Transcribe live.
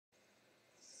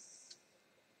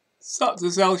Sup,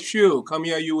 this is Alex Shu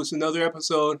coming at you with another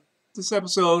episode. This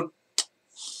episode, I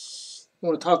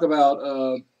want to talk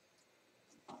about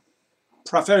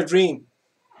prophetic dream.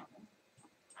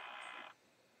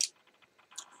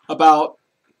 About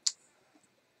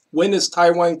when is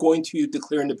Taiwan going to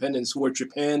declare independence, where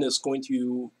Japan is going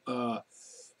to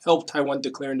help Taiwan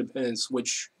declare independence,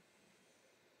 which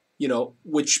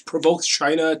provokes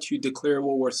China to declare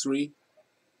World War III.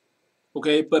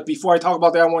 Okay, but before I talk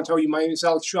about that, I want to tell you my name is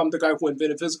Alex Shu. I'm the guy who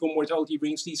invented physical mortality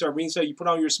rings. These are rings that you put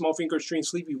on your small fingers during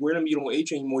sleep. You wear them, you don't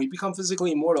age anymore. You become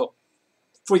physically immortal.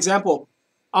 For example,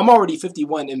 I'm already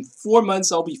 51. In 4 months,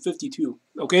 I'll be 52.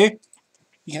 Okay?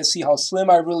 You can see how slim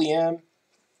I really am.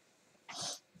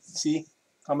 See?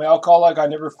 I'm an alcoholic. I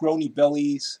never grow any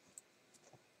bellies.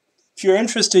 If you're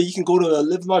interested, you can go to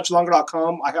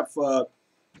livemuchlonger.com. I have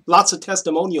lots of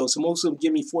testimonials. So most of them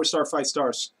give me 4-star, 5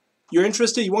 stars. You're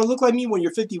interested? You want to look like me when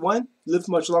you're 51?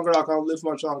 Livemuchlonger.com,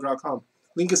 livemuchlonger.com.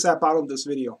 Link is at the bottom of this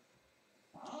video.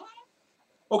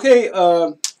 Okay,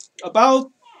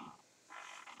 about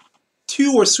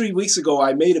 2 or 3 weeks ago,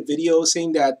 I made a video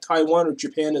saying that Taiwan or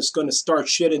Japan is going to start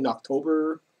shit in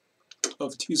October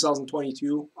of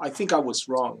 2022. I think I was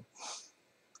wrong.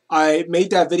 I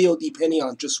made that video depending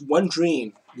on just one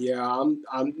dream. Yeah,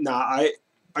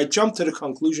 I jumped to the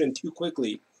conclusion too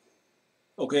quickly.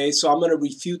 Okay, so I'm going to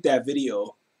refute that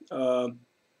video. I'm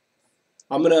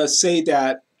going to say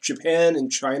that Japan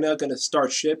and China are going to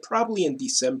start shit probably in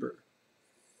December.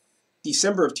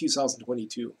 December of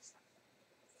 2022.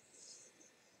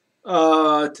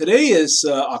 Today is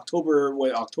October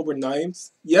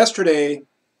 9th. Yesterday,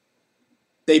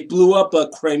 they blew up a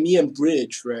Crimean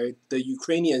bridge, right? The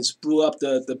Ukrainians blew up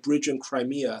the bridge in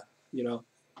Crimea,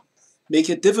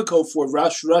 Make it difficult for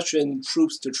Russian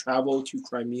troops to travel to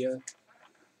Crimea.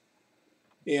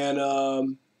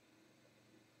 And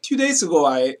 2 days ago,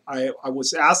 I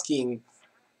was asking,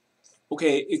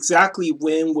 okay, exactly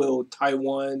when will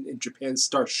Taiwan and Japan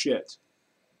start shit?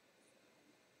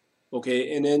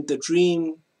 Okay, and then the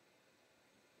dream,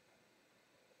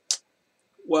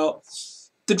 well,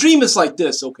 the dream is like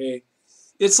this, okay?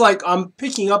 It's like I'm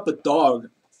picking up a dog.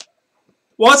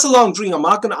 Well, it's a long dream. I'm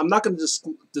not gonna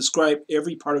describe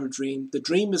every part of the dream. The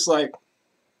dream is like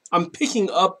I'm picking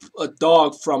up a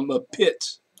dog from a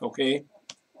pit, okay?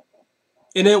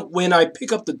 And then when I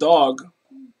pick up the dog,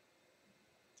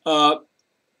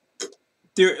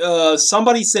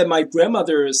 somebody said my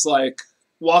grandmother is like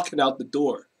walking out the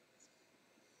door,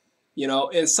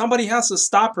 and somebody has to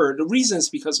stop her. The reason is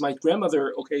because my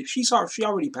grandmother, okay, she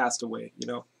already passed away,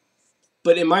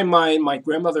 But in my mind, my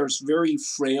grandmother is very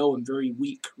frail and very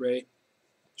weak, right?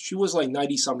 She was like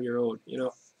 90-some year old,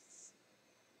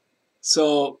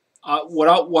 So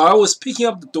while I was picking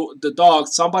up the dog,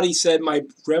 somebody said my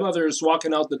grandmother is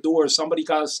walking out the door. Somebody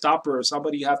got to stop her.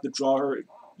 Somebody have to draw her,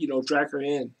 drag her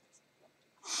in.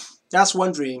 That's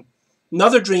one dream.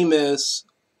 Another dream is,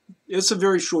 it's a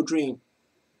very short dream.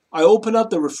 I open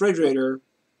up the refrigerator.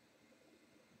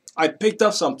 I picked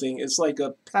up something. It's like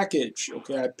a package.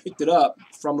 Okay, I picked it up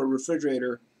from a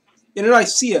refrigerator, and then I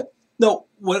see it. No,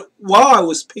 while I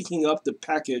was picking up the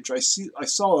package, I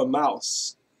saw a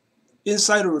mouse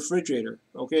inside a refrigerator.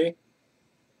 Okay,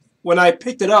 when I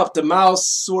picked it up, the mouse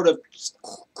sort of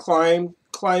climbed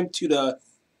to the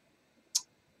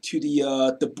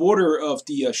border of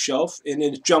the shelf, and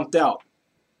then it jumped out.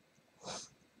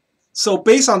 So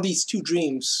based on these two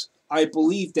dreams, I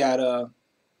believe that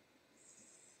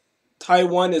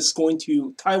Taiwan and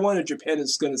Japan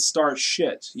is going to start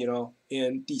shit,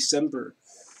 in December.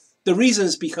 The reason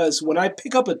is because when I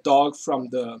pick up a dog from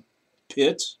the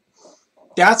pit,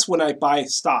 that's when I buy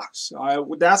stocks.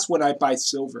 That's when I buy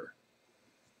silver.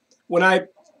 When I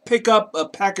pick up a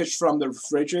package from the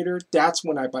refrigerator, that's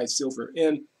when I buy silver.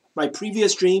 In my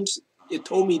previous dreams, it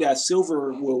told me that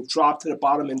silver will drop to the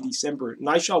bottom in December, and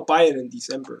I shall buy it in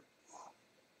December.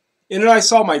 And then I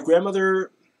saw my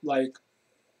grandmother, like,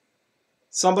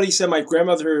 somebody said my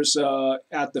grandmother's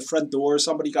at the front door.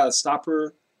 Somebody got to stop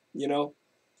her,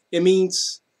 It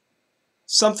means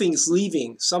something's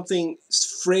leaving. Something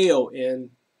frail and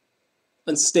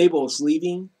unstable is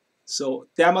leaving. So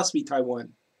that must be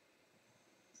Taiwan.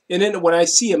 And then when I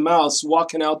see a mouse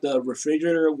walking out the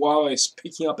refrigerator while I was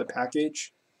picking up a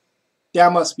package,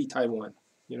 that must be Taiwan,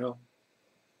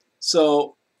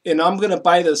 So, and I'm going to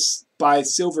buy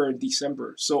silver in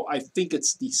December. So I think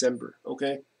it's December,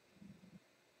 okay?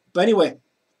 But anyway,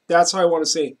 that's all I want to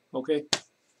say, okay?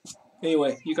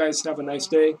 Anyway, you guys have a nice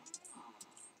day.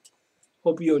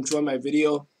 Hope you enjoy my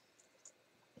video.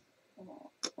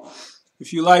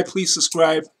 If you like, please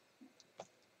subscribe.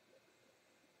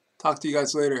 Talk to you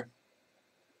guys later.